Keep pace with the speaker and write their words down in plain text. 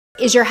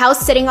Is your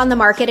house sitting on the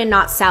market and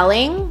not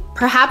selling?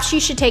 Perhaps you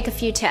should take a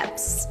few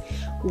tips.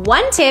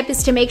 One tip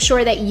is to make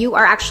sure that you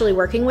are actually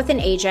working with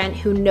an agent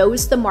who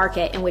knows the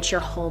market in which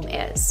your home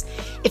is.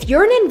 If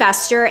you're an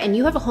investor and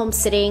you have a home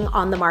sitting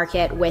on the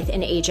market with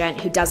an agent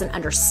who doesn't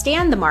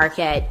understand the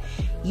market,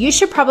 you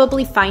should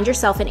probably find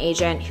yourself an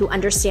agent who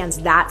understands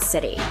that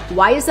city.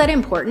 Why is that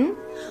important?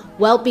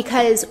 Well,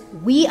 because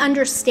we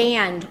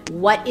understand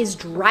what is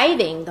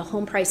driving the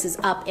home prices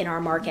up in our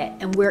market,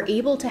 and we're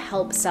able to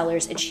help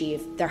sellers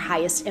achieve their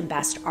highest and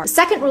best art. The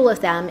second rule of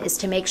thumb is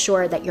to make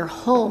sure that your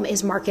home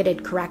is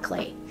marketed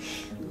correctly.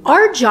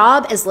 Our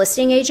job as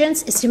listing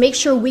agents is to make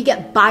sure we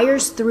get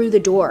buyers through the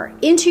door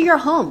into your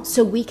home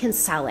so we can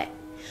sell it.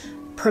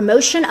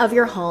 Promotion of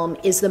your home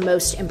is the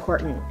most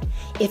important.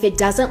 If it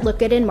doesn't look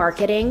good in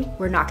marketing,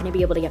 we're not going to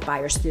be able to get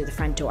buyers through the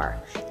front door.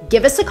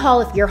 Give us a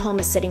call if your home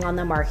is sitting on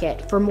the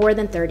market for more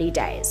than 30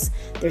 days.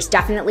 There's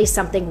definitely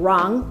something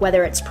wrong,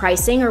 whether it's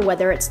pricing or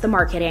whether it's the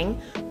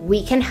marketing.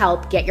 We can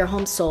help get your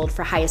home sold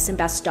for highest and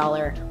best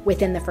dollar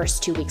within the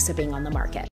first 2 weeks of being on the market.